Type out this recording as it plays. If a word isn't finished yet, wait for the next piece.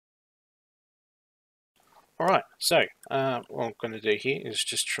Alright, so what I'm going to do here is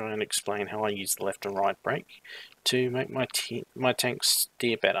just try and explain how I use the left and right brake to make my tank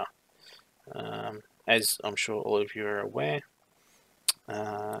steer better. As I'm sure all of you are aware,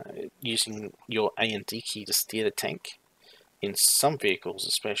 using your A and D key to steer the tank in some vehicles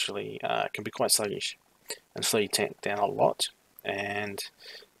especially can be quite sluggish and slow your tank down a lot and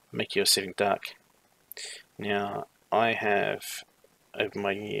make your setting dark. Now I have over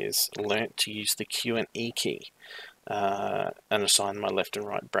my years learnt to use the Q and E key and assign my left and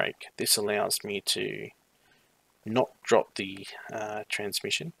right brake. This allows me to not drop the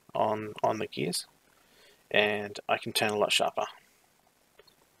transmission on the gears, and I can turn a lot sharper.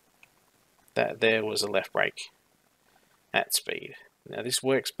 That there was a left brake at speed. Now this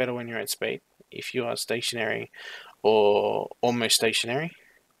works better when you're at speed. If you are stationary or almost stationary,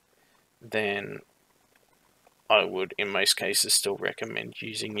 then I would in most cases still recommend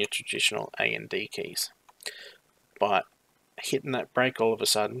using your traditional A and D keys. But hitting that brake all of a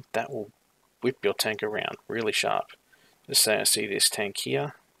sudden, that will whip your tank around really sharp. Just say I see this tank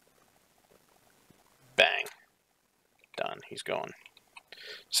here, bang, done, he's gone.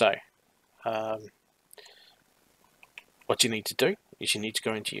 So what you need to do is you need to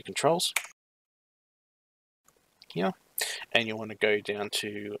go into your controls here, and you want to go down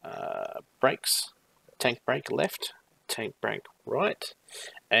to brakes, tank brake left, tank brake right,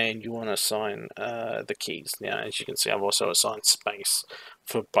 and you want to assign the keys. Now as you can see, I've also assigned space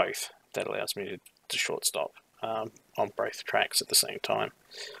for both. That allows me to short stop on both tracks at the same time.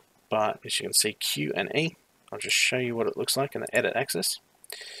 But as you can see, Q and E, I'll just show you what it looks like in the edit axis,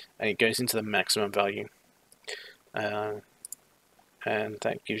 and it goes into the maximum value, and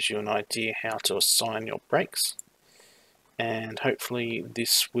that gives you an idea how to assign your brakes, and hopefully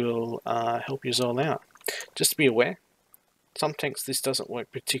this will help you all out. Just to be aware, some tanks this doesn't work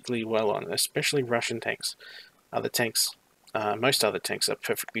particularly well on, especially Russian tanks. Other tanks, most other tanks are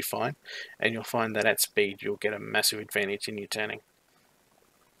perfectly fine, and you'll find that at speed you'll get a massive advantage in your turning.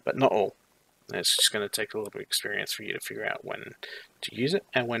 But not all. It's just going to take a little bit of experience for you to figure out when to use it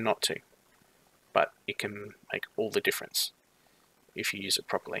and when not to. But it can make all the difference if you use it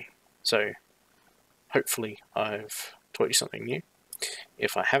properly. So hopefully I've taught you something new.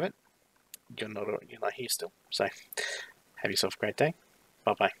 If I haven't, you're not here still. So have yourself a great day.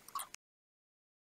 Bye bye.